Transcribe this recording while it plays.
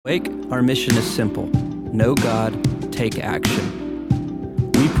Wake, our mission is simple. Know God, take action.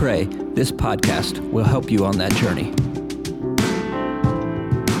 We pray this podcast will help you on that journey.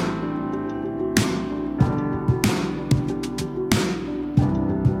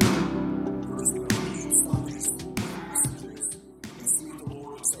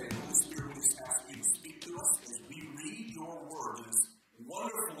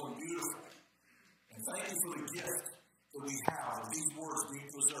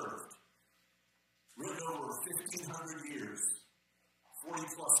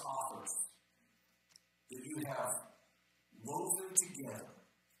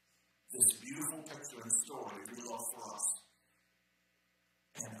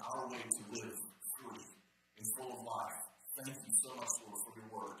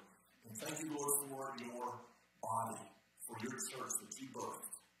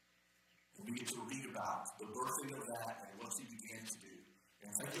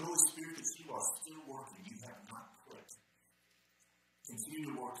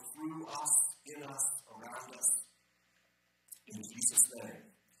 Continue to work through us, in us, around us. In Jesus' name.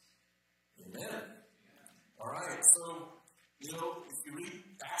 Amen. All right, so, if you read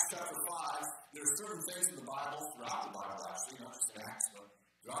Acts chapter 5, there are certain things in the Bible, throughout the Bible actually, not just in Acts, but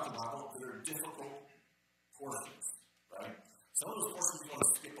throughout the Bible, that are difficult portions, right? Some of those portions you want to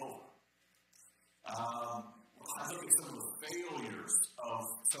skip over. I look at some of the failures of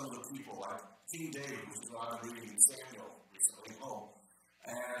some of the people, like King David, which is what I've been reading in Samuel recently at home.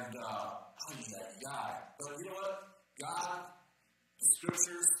 And I need that guy. But you know what? God, the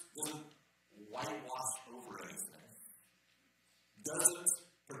scriptures, doesn't whitewash over anything. Doesn't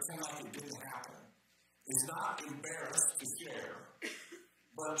pretend like it didn't happen. Is not embarrassed to share.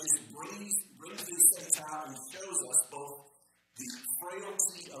 But just brings these things out and shows us both the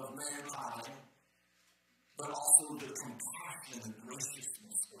frailty of mankind, but also the compassion and the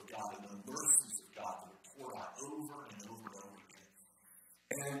graciousness of God and the mercies of God that are poured out over and over and over again.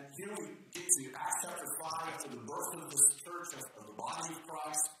 And here we get to Acts chapter 5, after the birth of this church, of the body of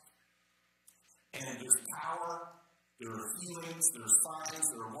Christ. And there's power, there are healings, there are signs,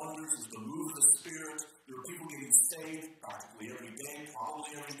 there are wonders, there's the move of the Spirit. There are people getting saved practically every day,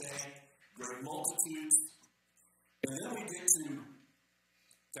 probably every day, great multitudes. And then we get to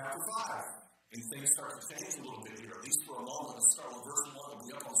chapter 5. And things start to change a little bit here, at least for a moment. Let's start with verse 1. It'll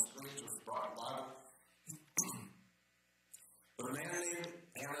be up on the screen with the broad Bible. But a man named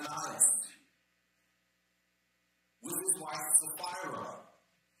Ananias, with his wife Sapphira,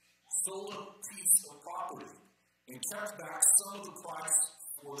 sold a piece of property and kept back some of the price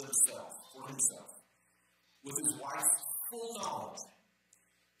for himself, with his wife's full knowledge,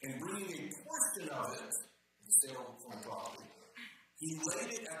 and bringing a portion of it, the sale from the property, he laid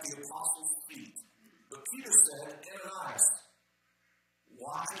it at the apostles' feet. But Peter said, Ananias,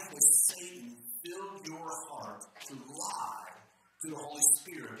 why has Satan filled your heart to lie to the Holy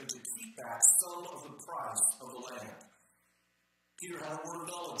Spirit and to keep back some of the price of the land? Peter had a word of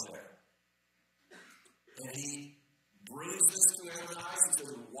knowledge there. And he brings this to Ananias and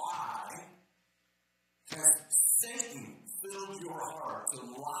says, why has Satan filled your heart to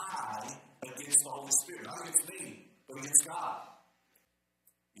lie against the Holy Spirit? Not against me, but against God.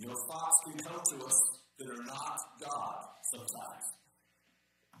 Thoughts can come to us that are not God sometimes.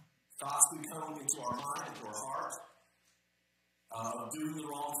 Thoughts can come into our mind, into our heart, doing the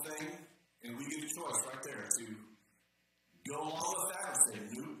wrong thing, and we get a choice right there to go along with that and say,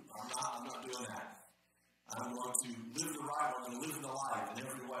 nope, I'm not doing that. I'm going to live the right way, I'm going to live in the light in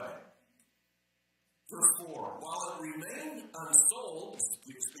every way. Verse 4, while it remained unsold,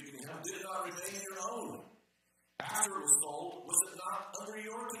 speaking to him, did it not remain your own? After it was sold, was it not under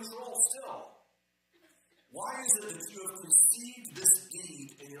your control still? Why is it that you have conceived this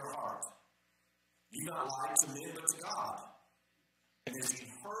deed in your heart? You not lied to men, but to God. And as he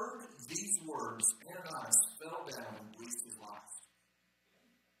heard these words, Ananias fell down and breathed his last.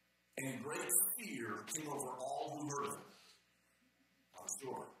 And great fear came over all who heard of it. I'm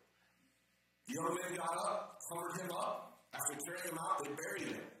sure. The young men got up, covered him up. After carrying him out, they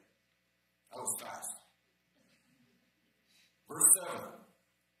buried him. That was fast. Verse 7.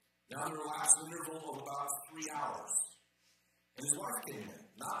 Now there elapsed an interval of about 3 hours. And his wife came in,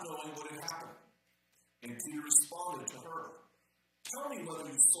 not knowing what had happened. And Peter responded to her, tell me whether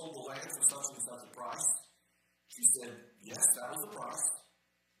you sold the land for such and such a price. She said, yes, that was the price.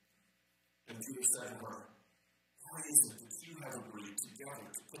 And Peter said to her, why is it that you have agreed together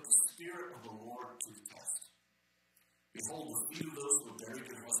to put the Spirit of the Lord to the test? Behold, the feet of those who have buried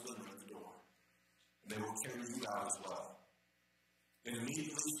your husband are at the door, and they will carry you out as well. And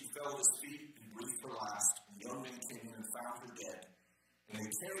immediately she fell at his feet and breathed her last. And the young men came in and found her dead. And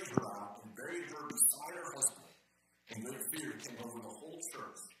they carried her out and buried her beside her husband. And great fear came over the whole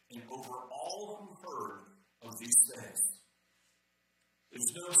church and over all who heard of these things.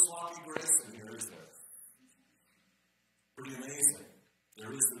 There's no sloppy grace in here, is there? Pretty amazing.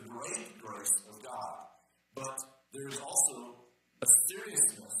 There is the great grace of God, but there is also a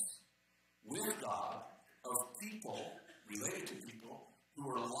seriousness with God of people, related to people, who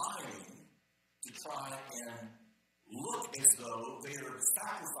are lying to try and look as though they are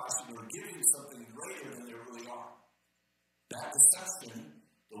sacrificing or giving something greater than they really are. That deception,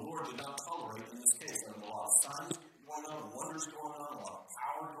 the Lord did not tolerate in this case. There was a lot of signs going on, wonders going on, a lot of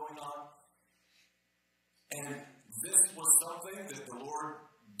power going on. And this was something that the Lord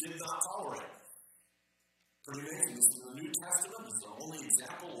did not tolerate. Pretty amazing. This is the New Testament. This is the only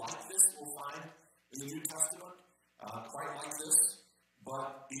example like this we'll find in the New Testament, quite like this.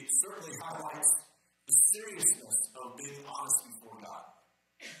 But it certainly highlights the seriousness of being honest before God.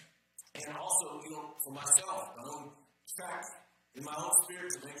 And also, for myself, my own check in my own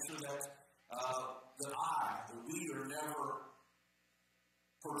spirit to make sure that we are never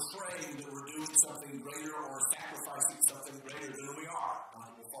portraying that we're doing something greater or sacrificing something greater than we are. Not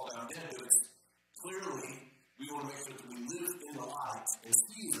that we'll fall down dead, but it's clearly we want to make sure that we live in the light as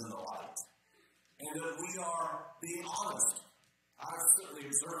He is in the light. And that we are being honest. I've certainly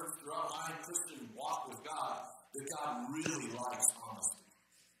observed throughout my Christian walk with God that God really likes honesty.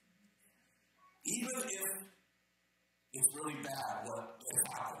 Even if it's really bad what has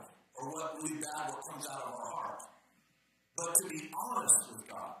happened, or really bad what comes out of our heart. But to be honest with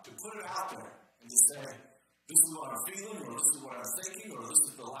God, to put it out there and to say, this is what I'm feeling, or this is what I'm thinking, or this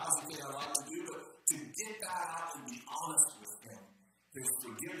is the lousy thing I like to do, but to get that out and be honest with Him. There's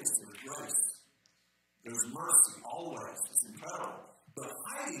forgiveness, there's grace, there's mercy, always. It's incredible. But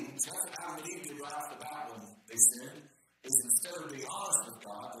hiding, just as Adam and Eve did right off the bat when they sinned, is instead of being honest with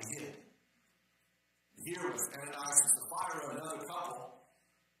God, they hid. Here with Ananias and Sapphira, another couple,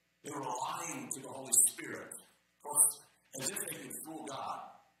 they were lying to the Holy Spirit. Of course, as if they could fool God.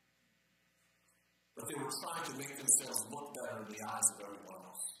 But they were trying to make themselves look better in the eyes of everyone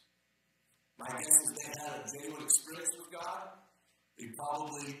else. My guess is they had a genuine experience with God. They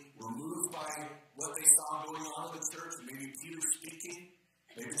probably were moved by what they saw going on in the church. Maybe Peter speaking.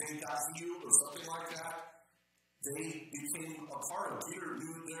 Maybe they got healed or something like that. They became a part of it. Peter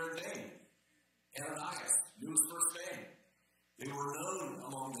knew their name. Ananias knew his first name. They were known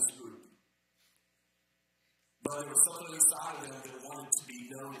among this group. But there was something inside of them that wanted to be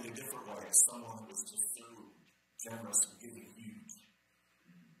known in a different way. Someone that was just so generous and giving huge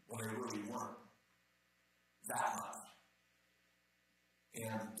when they really weren't that much.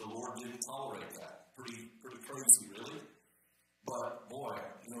 And the Lord didn't tolerate that. Pretty crazy, really. But boy,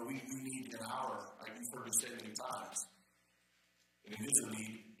 we need in our, like you've heard me say many times, and it is a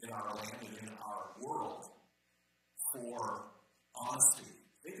need in our land and in our world for honesty.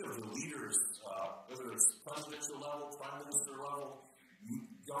 Think of the leaders, whether it's presidential level, prime minister level,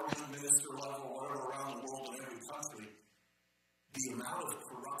 government minister level, whatever around the world in every country, the amount of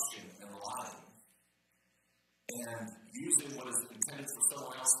corruption and lying and using what is intended for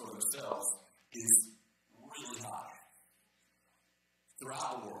someone else for themselves is really high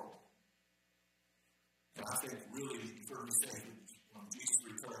throughout the world. And I think really, you've heard me say, when Jesus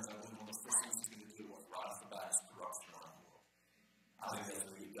returns, I believe one of the first things He's going to do right off the bat is corruption around the world. I think that's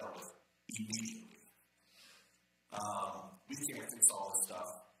going to be dealt with immediately. We can't fix all this stuff,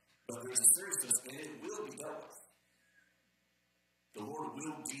 but there's a seriousness, and it will be dealt with. The Lord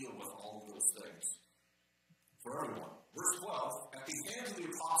will deal with all of those things for everyone. Verse 12, at the hands of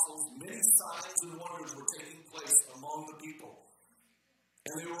the apostles, many signs and wonders were taking place among the people.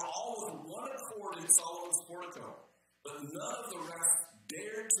 And they were all with one accord in Solomon's portico, but none of the rest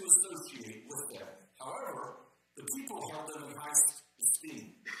dared to associate with them. However, the people held them in high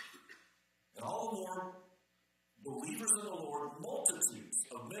esteem. And all the more believers in the Lord, multitudes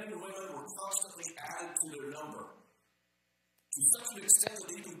of men and women were constantly added to their number, to such an extent that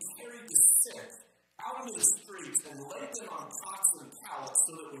they even carried the sick out into the streets and laid them on cots and pallets,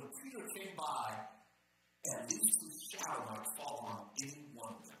 so that when Peter came by, at least the shadow might fall on any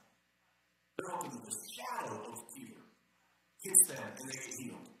one of them. They're hoping that the shadow of Peter hits them and they get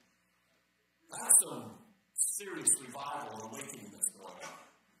healed. That's some serious revival and awakening that's going on.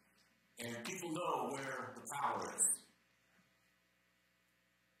 And people know where the power is.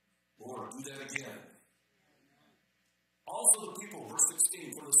 Lord, do that again. Also the people, verse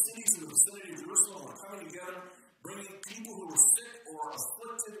 16, from the cities in the vicinity of Jerusalem were coming together, bringing people who were sick or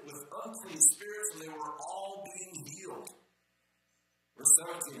afflicted with unclean spirits, and they were all being healed. Verse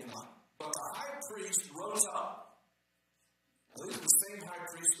 17, but the high priest rose up. Now, these are the same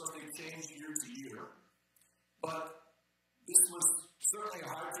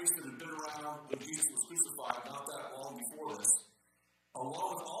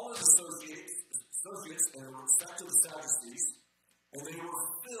sect of the Sadducees, and they were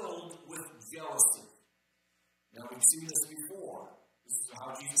filled with jealousy. Now, we've seen this before. This is how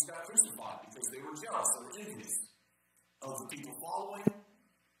Jesus got crucified, because they were jealous, they were envious of the people following,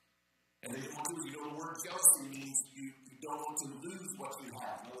 and they didn't want to. You know, the word jealousy means you don't want to lose what you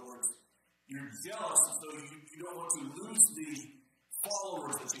have. In other words, you're jealous, so you don't want to lose the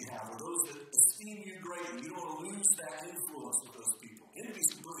followers that you have, or those that esteem you greatly. You don't want to lose that influence with those people. Envy is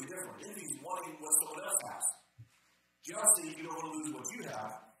completely different. Envy is wanting what someone else has. Jealousy, you don't want to lose what you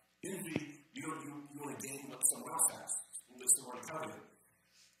have. Envy, you want to gain what someone else has. It's already covered.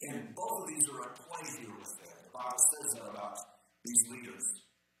 And both of these are at play here with them. The Bible says that about these leaders.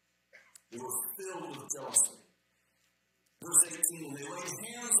 They were filled with jealousy. Verse 18, they laid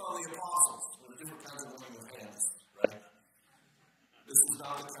hands on the apostles. There are different kinds of laying of hands, right? This is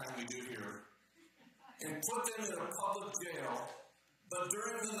not the kind we do here. And put them in a public jail. But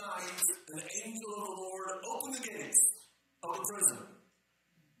during the night, an angel of the Lord opened the gates of the prison.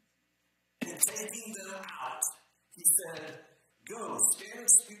 And taking them out, he said, "Go, stand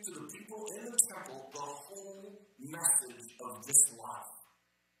and speak to the people in the temple the whole message of this life."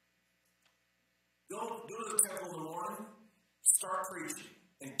 Go to the temple in the morning, start preaching,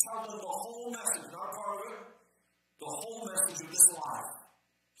 and tell them the whole message, not a part of it, the whole message of this life.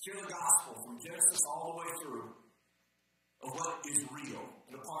 Hear the gospel from Genesis all the way through of what is real.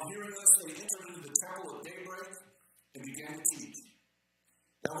 And upon hearing this, they entered into the temple at daybreak and began to teach.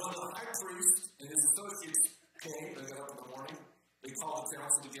 Now, when the high priest and his associates came, they got up in the morning, they called the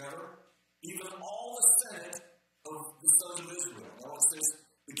council together, even all the senate of the sons of Israel. Now, it says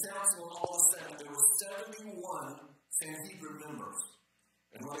the council and all the senate, there were 71 Sanhedrin members.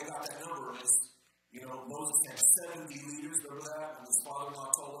 And where they got that number is, Moses had 70 leaders, remember that? And his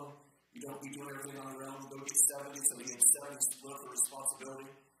father-in-law told him, you don't be doing everything on your own, go get 70, so he had 70 split for responsibility.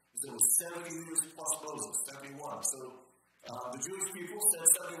 So it was 70 leaders plus Moses, 71. So the Jewish people said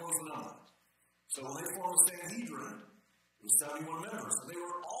 71 was the number. So when they formed the Sanhedrin, it was 71 members. And they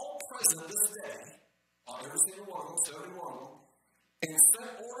were all present this day, every single one of them, 71 of them, and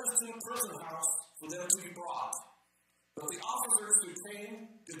sent orders to the prison house for them to be brought. But the officers who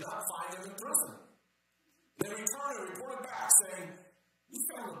came did not find them in prison. They returned and reported back, saying, "We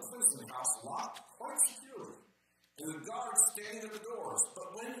found the prison house locked quite securely, and the guards standing at the doors.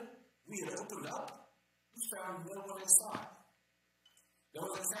 But when we had opened up, we found no one inside." Now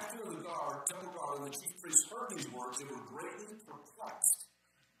when the captain of the guard, temple guard, and the chief priests heard these words, they were greatly perplexed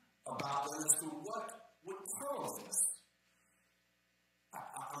about them as to what would come of this.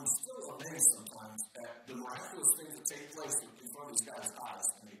 I'm still amazed sometimes at the miraculous things that take place in front of these guys' eyes,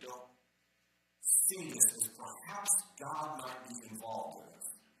 and they don't see this as perhaps God might be involved in it.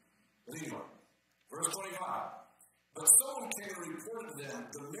 But anyway, verse 25. But someone came and reported to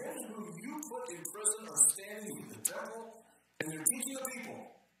them, "The men whom you put in prison are standing in the temple, and they're teaching the people."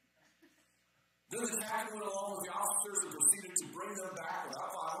 Then the captain went along with the officers and proceeded to bring them back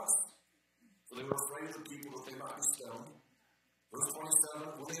without violence, for they were afraid of the people that they might be stoned. Verse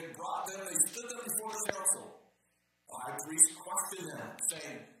 27, when they had brought them, they stood them before the council. The high priest questioned them,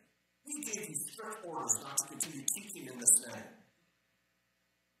 saying, "We gave you strict orders not to continue teaching in this name."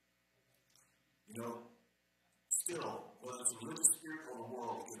 Still, whether it's the religious spirit or the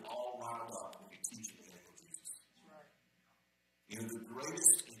world, we get all riled up when we teach in the name of Jesus. Right. The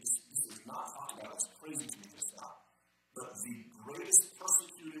greatest, this is not talked about, it's crazy to me this not, but the greatest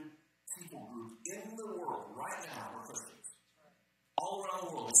persecuted people group in the world right now are Christians. All around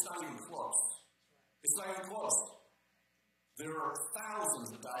the world, it's not even close. It's not even close. There are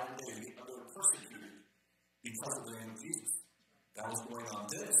thousands that die today that are persecuted because of the name of Jesus. That was going on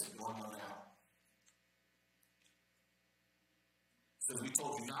then, it's going on now. It says, "We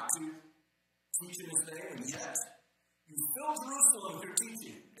told you not to teach in his name, and yet you fill Jerusalem with your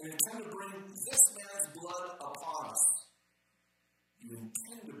teaching and intend to bring this man's blood upon us." You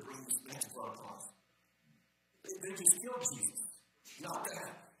intend to bring this man's blood upon us. They just killed Jesus. Not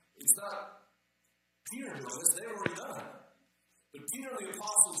that. It's not Peter doing this. They've already done it. But Peter and the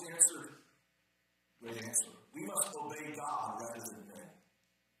apostles answered, great answer, "We must obey God rather than men."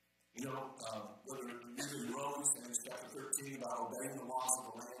 Whether it's in Romans, chapter 13, about obeying the laws of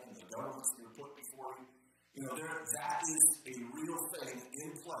the land and the governments that are put before you, that is a real thing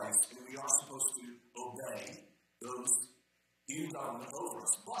in place, and we are supposed to obey those in government over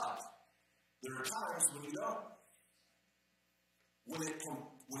us. But there are times when you don't. When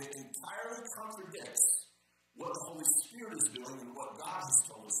it entirely contradicts what the Holy Spirit is doing and what God has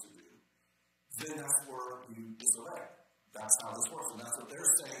told us to do, then that's where you disobey. That's how this works, and that's what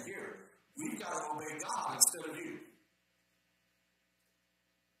they're saying here. We've got to obey God instead of you.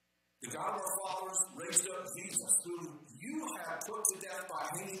 The God of our fathers raised up Jesus, death by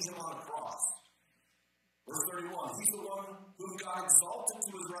hanging him on a cross. Verse 31, he's the one whom God exalted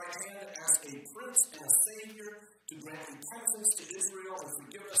to his right hand as a prince and a savior to grant repentance to Israel and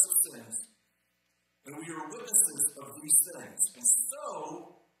forgiveness of sins. And we are witnesses of these things. And so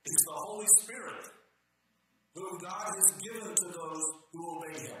is the Holy Spirit, whom God has given to those who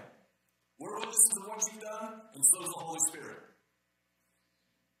obey him. We're witnesses of what you've done, and so is the Holy Spirit.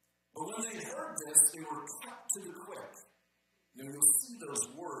 But when they heard this, they were cut to the quick. And you'll see those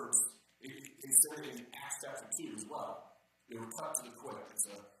words. He said it in Acts chapter 2 as well. They were cut to the quick. It's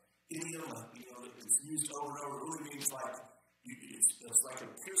an idiom, it's used over and over. It really means like, it's like a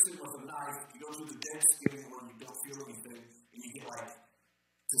piercing with a knife. You go through the dead skin where you don't feel anything, and you get like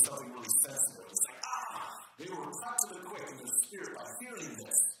to something really sensitive. It's like, they were cut to the quick in the spirit by hearing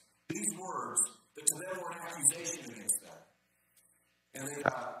this. These words that to them were an accusation against them. And they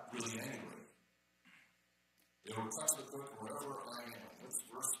got really angry. They were cut to the quick wherever I am. Which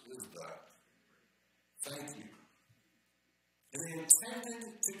verse is that? Thank you. And they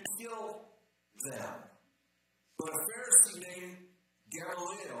intended to kill them. But a Pharisee named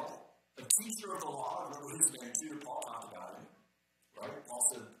Gamaliel, a teacher of the law, I remember his name too, Paul talked about him. Right? Paul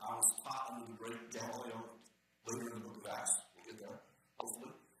said, I was taught under the great Gamaliel later in the book of Acts. We'll get there,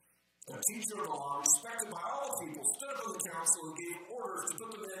 hopefully. A teacher of the law, respected by all the people, stood up in the council and gave orders to put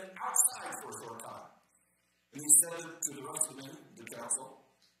the men outside for a short time. And he said to the rest of the men, the council,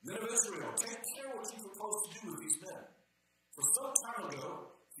 Men of Israel, take care what you propose to do with these men. For some time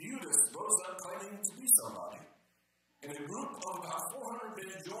ago, Judas rose up claiming to be somebody, and a group of about 400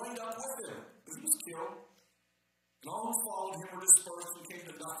 men joined up with him, but he was killed, and all who followed him were dispersed and came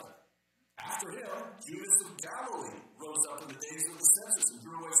to nothing. After him, Judas of Galilee rose up in the days of the census and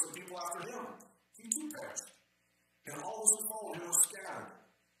drew away some people after him. He too perished, and all those who followed him were scattered.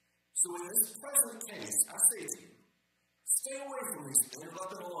 So in this present case, I say to you, stay away from these men and let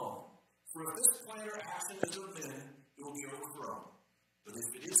them alone. For if this plan or action is of men, it will be overthrown. But if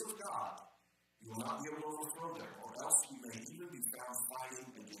it is of God, you will not be able to overthrow them, or else you may even be found fighting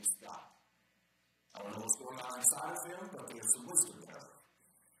against God. I don't know what's going on inside of him, but there's some wisdom there.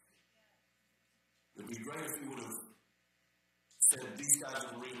 It would be great if he would have said, these guys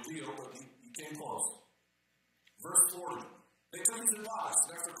are the real deal, but he came close. Verse 40. They took his advice,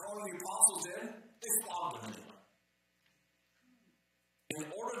 and after calling the apostles in, they flogged them anyway. And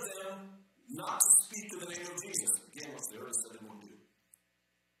ordered them not to speak in the name of Jesus. Again, what's there is said they wouldn't do.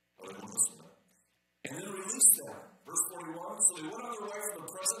 Or they wouldn't listen to them. And then released them. Verse 41. So they went on their way from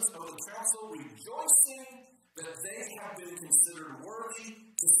the presence of the council, rejoicing that they have been considered worthy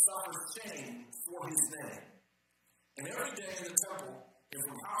to suffer shame for his name. And every day in the temple, and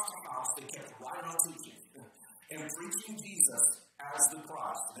from house to house, they kept right on teaching and preaching Jesus as the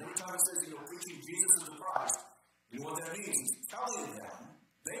Christ. And every time it says, preaching Jesus as the Christ, you know what that means? He's telling them,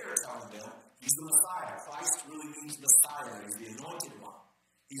 they are telling them, he's the Messiah. Christ really means Messiah. He's the anointed one.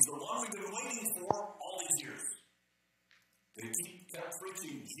 He's the one we've been waiting for all these years. They kept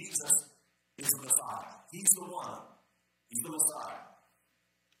preaching Jesus is the Messiah. He's the one. He's the Messiah.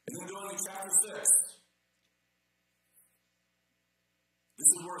 And then going to chapter 6. This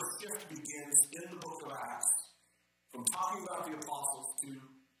is where a shift begins in the book of Acts from talking about the apostles to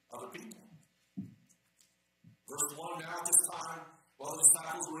other people. Verse 1, now at this time, while the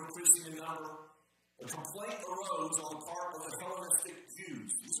disciples were increasing in number, a complaint arose on the part of the Hellenistic Jews.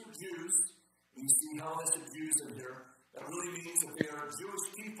 These are Jews. When you see Hellenistic Jews in here, that really means that they are Jewish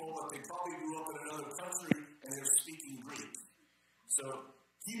people, but they probably grew up in another country and they're speaking Greek. So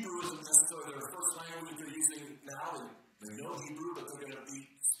Hebrew isn't necessarily their first language that they're using now. They know Hebrew, but they're going to be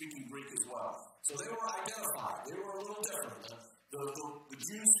speaking Greek as well. So they were identified. They were a little different. The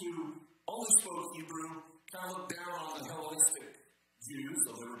Jews who only spoke Hebrew kind of looked down on the Hellenistic Jews, so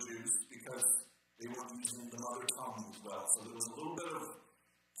they were Jews, because they weren't using the mother tongue as well. So there was a little bit of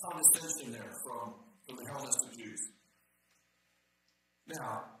condescension there from the Hellenistic Jews.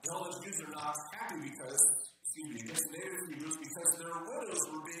 Now, the Hellenistic Jews are not happy against the native Hebrews because their widows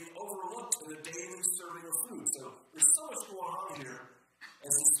were being overlooked in the daily serving of food. So there's so much going on here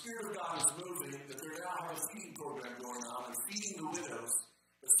as the Spirit of God is moving that they now have a feeding program going on and feeding the widows.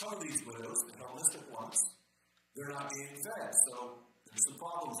 But some of these widows, the Hellenistic ones, they're not being fed. So there's some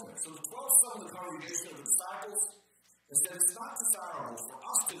problems there. So the 12 sons of the congregation of the disciples and said, it's not desirable for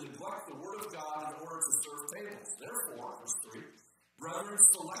us to neglect the word of God in order to serve tables. Therefore, verse 3, brethren,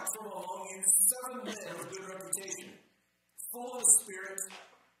 select from among you 7 men of good reputation, full of the Spirit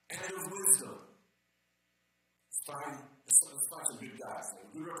and of wisdom. Let's find some good guys.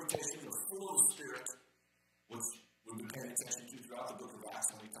 Good reputation, they're full of the Spirit, which we've been paying attention to throughout the book of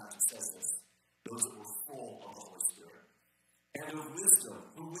Acts. How many times it says this? Those that were full of the Holy Spirit. and of wisdom,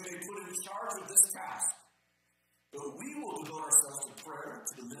 whom we may put in charge of this task. But we will devote ourselves to prayer,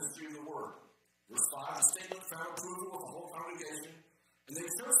 to the ministry of the word. Verse 5, the statement found approval with the whole congregation, and they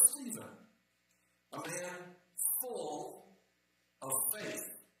chose Stephen, a man full of faith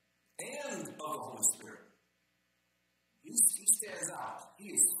and of the Holy Spirit. He stands out.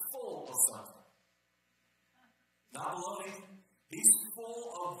 He is full of something. Not baloney. He's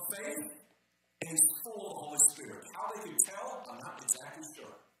full of faith and he's full of the Holy Spirit. How they can tell, I'm not exactly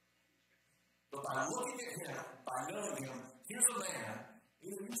sure. But by looking at him, by knowing him, here's a man.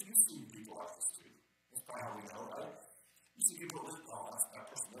 You see people like this too. That's probably how we know, right? You see people that that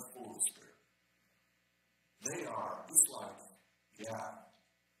person, that's full of the Spirit. They are, it's like,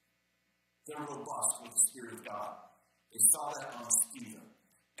 they're robust with the Spirit of God. They saw that on Stephen.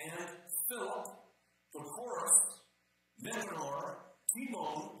 And Philip, Prochorus, Nicanor,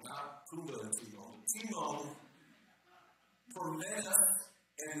 Timon, not Pumbaa and Timon, Timon, Parmenas,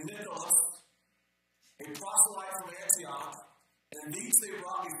 and Nicholas, a proselyte from Antioch, and these they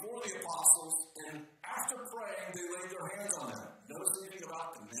brought before the apostles, and after praying, they laid their hands on them. Notice anything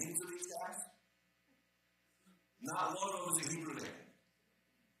about the names of these guys? Not one of them is a Hebrew name.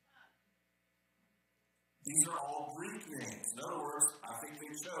 These are all Greek names. In other words, I think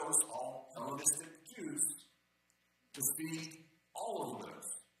they chose all Hellenistic Jews to feed all of the widows.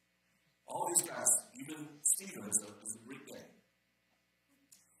 All these guys, even Stephen is a Greek name.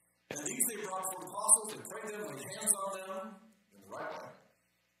 And these they brought for the apostles, they prayed them, laid hands on them in the right way.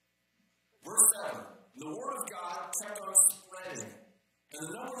 Verse 7, the word of God kept on spreading, and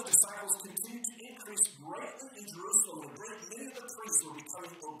the number of the disciples continued to increase greatly in Jerusalem, and a great many of the priests were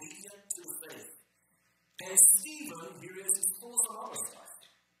becoming obedient to the faith. And Stephen, here it is, he's full of some other stuff.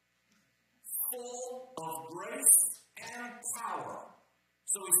 Full of grace and power.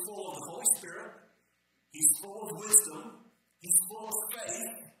 So he's full of the Holy Spirit, he's full of wisdom, he's full of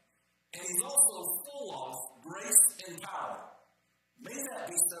faith, and he's also full of grace and power. May that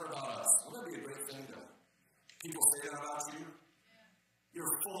be said about us. Wouldn't that be a great thing to people say that about you?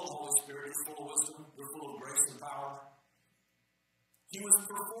 You're full of the Holy Spirit, you're full of wisdom, you're full of grace and power. He was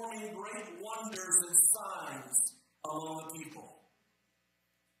performing great wonders and signs among the people.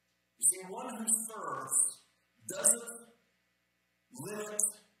 You see, one who serves doesn't limit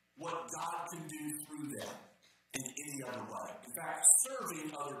what God can do through them in any other way. In fact,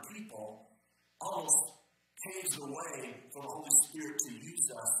 serving other people almost paves the way for the Holy Spirit to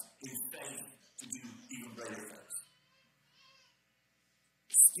use us in faith to do even greater things.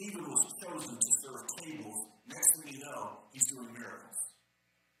 Stephen was chosen to serve tables. Next thing you know, he's doing miracles.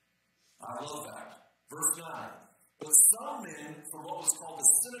 I love that. Verse 9. But some men from what was called the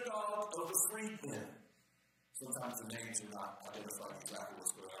synagogue of the freedmen. Sometimes the names are not identifying exactly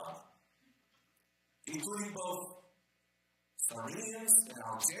what's going on. Including both Cyrenians and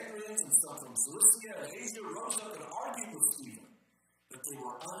Alexandrians and some from Cilicia and Asia rose up and argued with Stephen. But they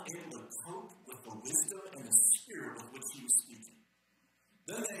were unable to cope with the wisdom and the spirit with which he was speaking.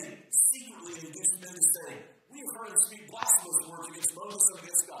 Then they secretly induced men to say, we have heard him speak blasphemous words against Moses and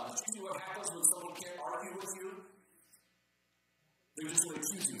against God. Did you see what happens when someone can't argue with you? They just want to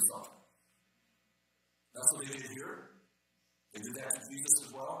accuse you of something. That's what they did here. They did that to Jesus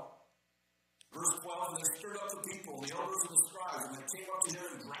as well. Verse 12, and they stirred up the people, the elders and the scribes, and they came up to him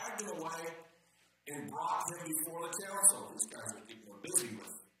and dragged him away and brought him before the council. These guys are getting more busy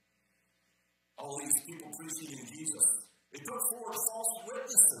with all these people preaching in Jesus. They put forward false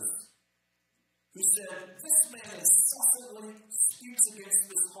witnesses who said, this man incessantly speaks against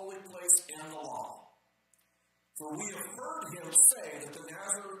this holy place and the law. For we have heard him say that this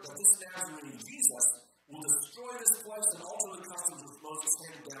Nazarene Jesus will destroy this place and alter the customs which Moses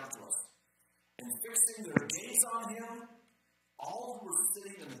handed down to us. And fixing their gaze on him, all who were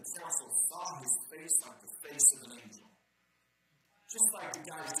sitting in the council saw his face like the face of an angel. Just like the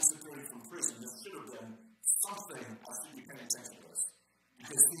guys disappearing from prison, there should have been something I should be paying attention to this.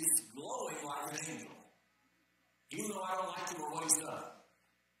 Because he's glowing like an angel. Even though I don't like him or what he's done.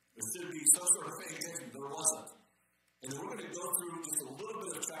 There should be some sort of paying attention, but there wasn't. And then we're going to go through just a little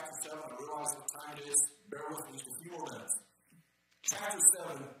bit of chapter 7. I realize what time it is. Bear with me just a few more minutes. Chapter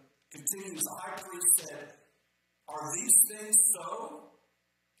 7 continues. The high priest said, are these things so?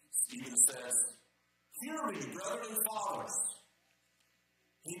 Stephen says, hear me, brethren and fathers.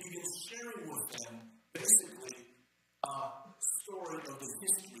 He begins sharing with them, basically, a story of the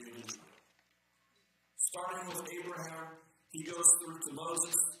history of Israel. Starting with Abraham, he goes through to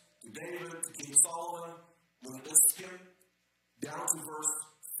Moses, to David, to King Solomon. Let's skip down to verse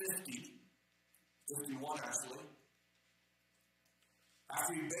 51 actually.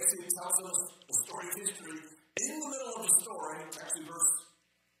 After he basically tells us the story of history, in the middle of the the story, actually verse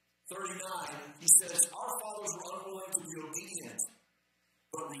 39, he says, our fathers were unwilling to be obedient,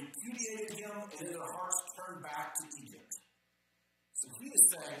 but repudiated him, and in their hearts turned back to Egypt. So he is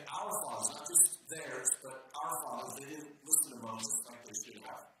saying, our fathers, not just theirs, but our fathers, they didn't listen to Moses like they should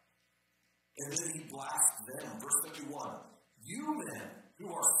have. And then he blasts them. Verse 51, you men who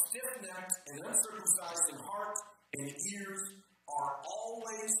are stiff-necked and uncircumcised in heart and ears are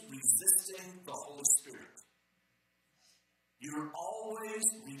always resisting the Holy Spirit. You're always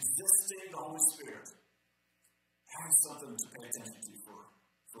resisting the Holy Spirit. That is something to pay attention to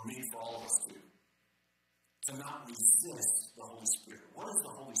for me, for all of us too. To not resist the Holy Spirit. What does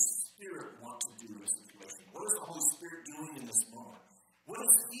the Holy Spirit want to do in this situation? What is the Holy Spirit doing in this moment? What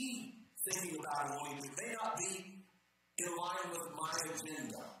is He thinking about and wanting to do? It may not be in line with my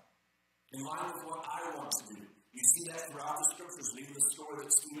agenda, in line with what I want to do. You see that throughout the scriptures, and even the story that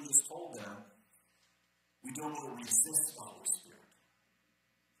Stephen just told them. We don't want to resist the Holy Spirit.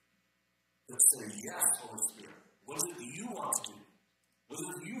 But say, yes, Holy Spirit. What is it that you want to do? What is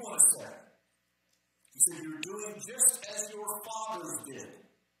it that you want to say? He said, you're doing just as your fathers did.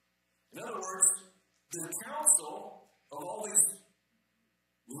 In other words, the council of all these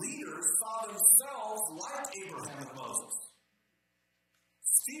leaders saw themselves like Abraham and Moses.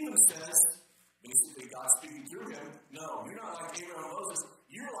 Stephen says, basically God speaking through him, no, you're not like Abraham and Moses.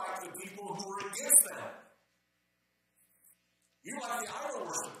 You're like the people who were against them. You're like the idol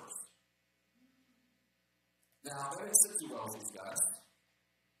worshippers. Now, that didn't sit too well with these guys.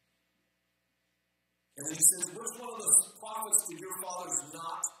 And then he says, which one of the prophets did your fathers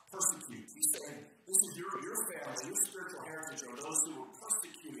not persecute? He's saying, this is your family, your spiritual heritage are those who were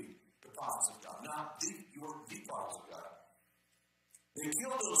persecuting the prophets of God, not the prophets of God. They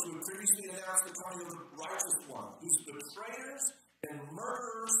killed those who had previously announced the coming of the righteous one, whose betrayers and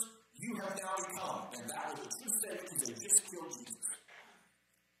murderers you have now become. And that was a true statement because they just killed Jesus.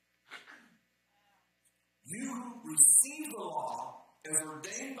 You received the law as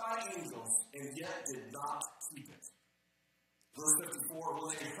ordained by angels, and yet did not keep it. Verse 54,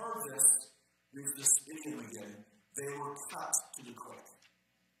 when they heard this, here's this idiom again, they were cut to the quick.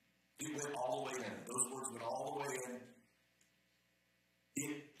 It went all the way in. Those words went all the way in.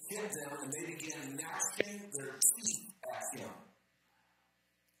 It hit them, and they began gnashing their teeth at him.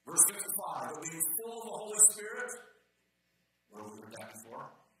 Verse 55, but being full of the Holy Spirit, where we heard that before?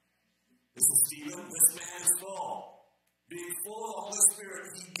 This is Stephen. This man is full. Being full of the Holy Spirit,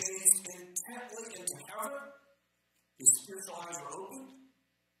 he gazed intently into heaven. His spiritual eyes were opened,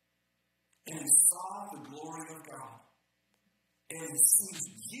 and he saw the glory of God. And he sees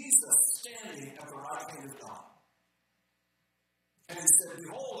Jesus standing at the right hand of God. And he said,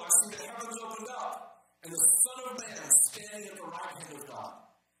 behold, I see the heavens opened up, and the Son of Man standing at the right hand of God.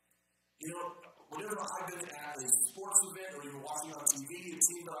 You know, whenever I've been at a sports event or even watching on TV a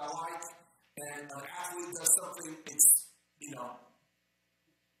team that I like, and an athlete does something, it's,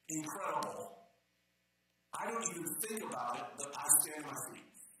 incredible. I don't even think about it, but I stand on my feet.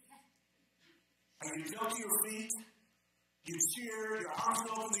 And you jump to your feet, you cheer, your arms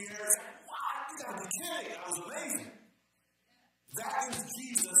go up in the air, and say, what? You gotta be kidding. That was amazing. That is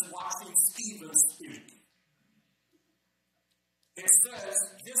Jesus watching Stephen speak. It says,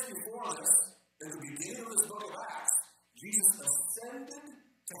 just before this, in the beginning of this book of Acts, Jesus ascended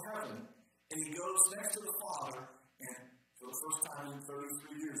to heaven, and he goes next to the Father, and for the first time in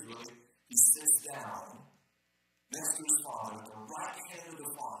 33 years, really, he sits down next to his Father, at the right hand of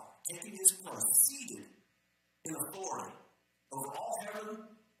the Father, taking his place, seated in authority over all heaven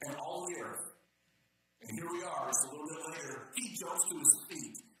and all the earth. And here we are, just a little bit later, he jumps to his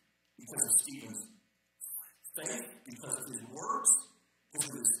feet because of Stephen's faith, because of his words, because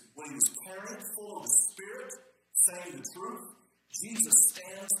of what he was carrying, full of the Spirit, saying the truth. Jesus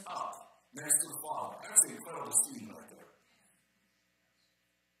stands up next to the Father. That's an incredible scene right there.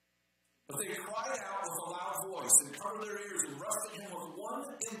 But they cried out with a loud voice and covered their ears and rushed at him with one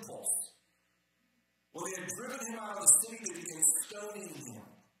impulse. When they had driven him out of the city, they began stoning him.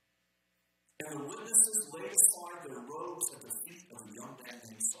 And the witnesses laid aside their robes at the feet of the young man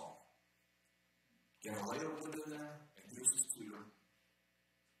named Saul. Galileo lived in there, and here's his tutor,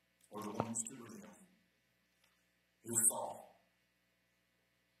 or the one who's tutoring him. It was Saul.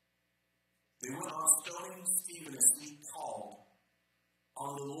 They went on stoning Stephen as he called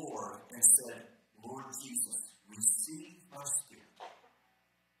on the Lord and said, Lord Jesus, receive my spirit.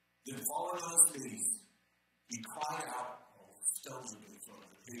 Then falling on his knees, he cried out, stones were being thrown,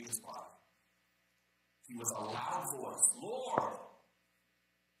 hitting his body. He with a loud voice, Lord,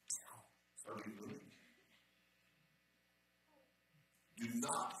 started moving. Do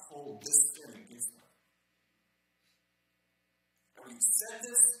not hold this sin against them. said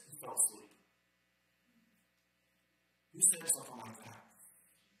this, he fell asleep. Who said something like that?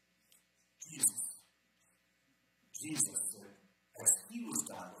 Jesus. Jesus said, as he was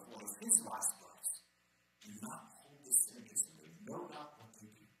done with one of his last breaths, do not hold this sin against them. They know not what they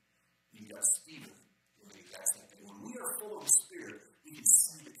do. You got Stephen. When we are full of the Spirit, we can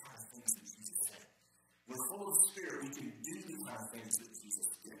see the kind of things that Jesus said. When we're full of the Spirit, we can do the kind of things that Jesus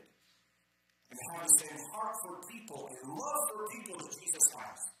did. And have the same heart for people and love for people that Jesus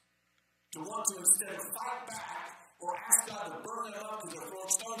has. To want to, instead of fight back or ask God to burn them up because they're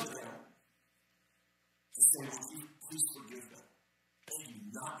throwing stones at them, to say, would you please forgive them? They do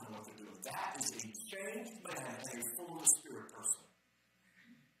not know what they're doing. That is a changed man and a full of the Spirit person.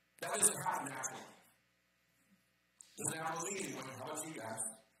 That doesn't happen naturally. Doesn't happen to me anyway. How about you guys?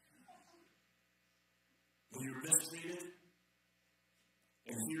 When you're mistreated,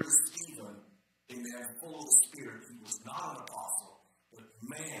 and here's Stephen, a man full of the Spirit, who was not an apostle, but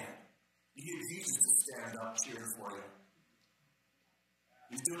man, you get Jesus to stand up cheering for you.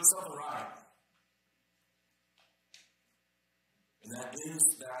 He's doing something right. And that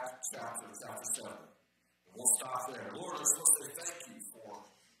ends that chapter 7. And we'll stop there. Lord, I just want to say thank you for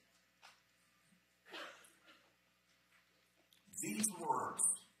these words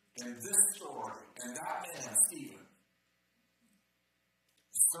and this story and that man, Stephen,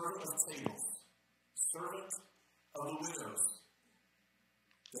 servant of tables, servant of the widows,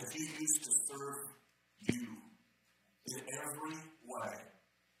 that he used to serve you in every way.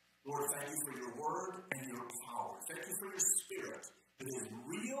 Lord, thank you for your word and your power. Thank you for your Spirit that is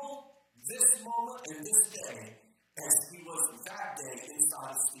real this moment and this day as he was that day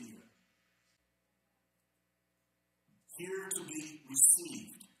inside of Stephen. Here to be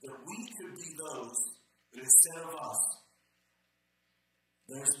received, that we could be those that instead of us,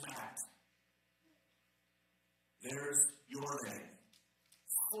 there's Matt. There's your name,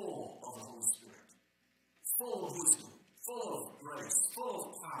 full of the Holy Spirit, full of wisdom, full of grace, full of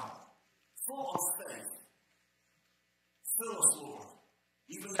power, full of faith. Fill us, Lord.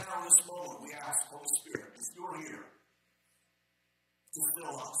 Even now in this moment, we ask, Holy Spirit, if you're here, to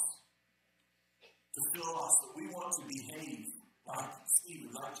fill us. To fill us, that we want to behave like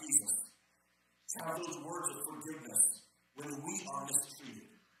Stephen, like Jesus. To have those words of forgiveness when we are mistreated.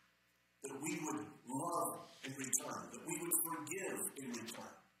 That we would love in return. That we would forgive in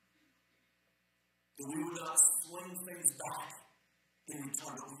return. That we would not swing things back in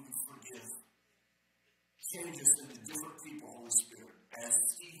return, but we would forgive. Change us into different people, Holy Spirit, as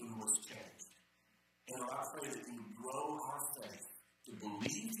Stephen was changed. And I pray that you would grow our faith to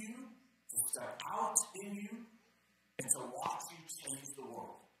believe you, to step out in you, and to watch you change the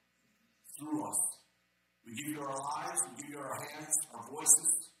world through us. We give you our lives, we give you our hands, our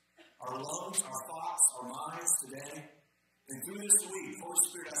voices, our lungs, our thoughts, our minds today. And through this week, Holy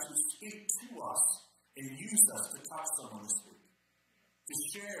Spirit, as you speak to us and use us to touch someone this week,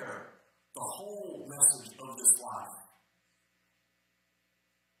 to share the whole message of this life.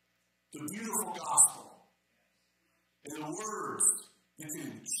 The beautiful gospel and the words that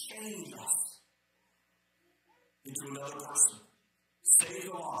can change us into another person. Save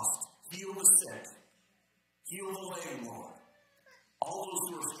the lost, heal the sick, heal the lame, Lord. All those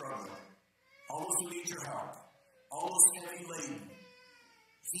who are struggling, all those who need your help, all those heavy laden,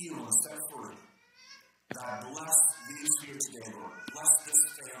 heal and set free. And I bless these here today, Lord. Bless this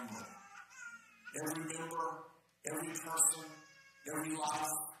family. Every member, every person, every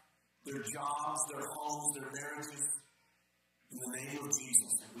life, their jobs, their homes, their marriages. In the name of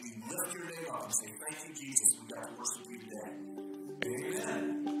Jesus, we lift your name up and say, thank you, Jesus. We got to worship you today. Amen.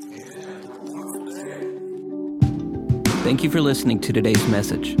 Amen. Have a wonderful day. Thank you for listening to today's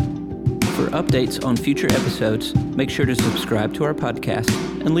message. For updates on future episodes, make sure to subscribe to our podcast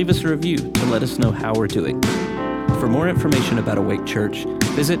and leave us a review to let us know how we're doing. For more information about Awake Church,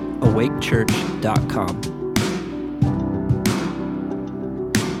 visit awakechurch.com.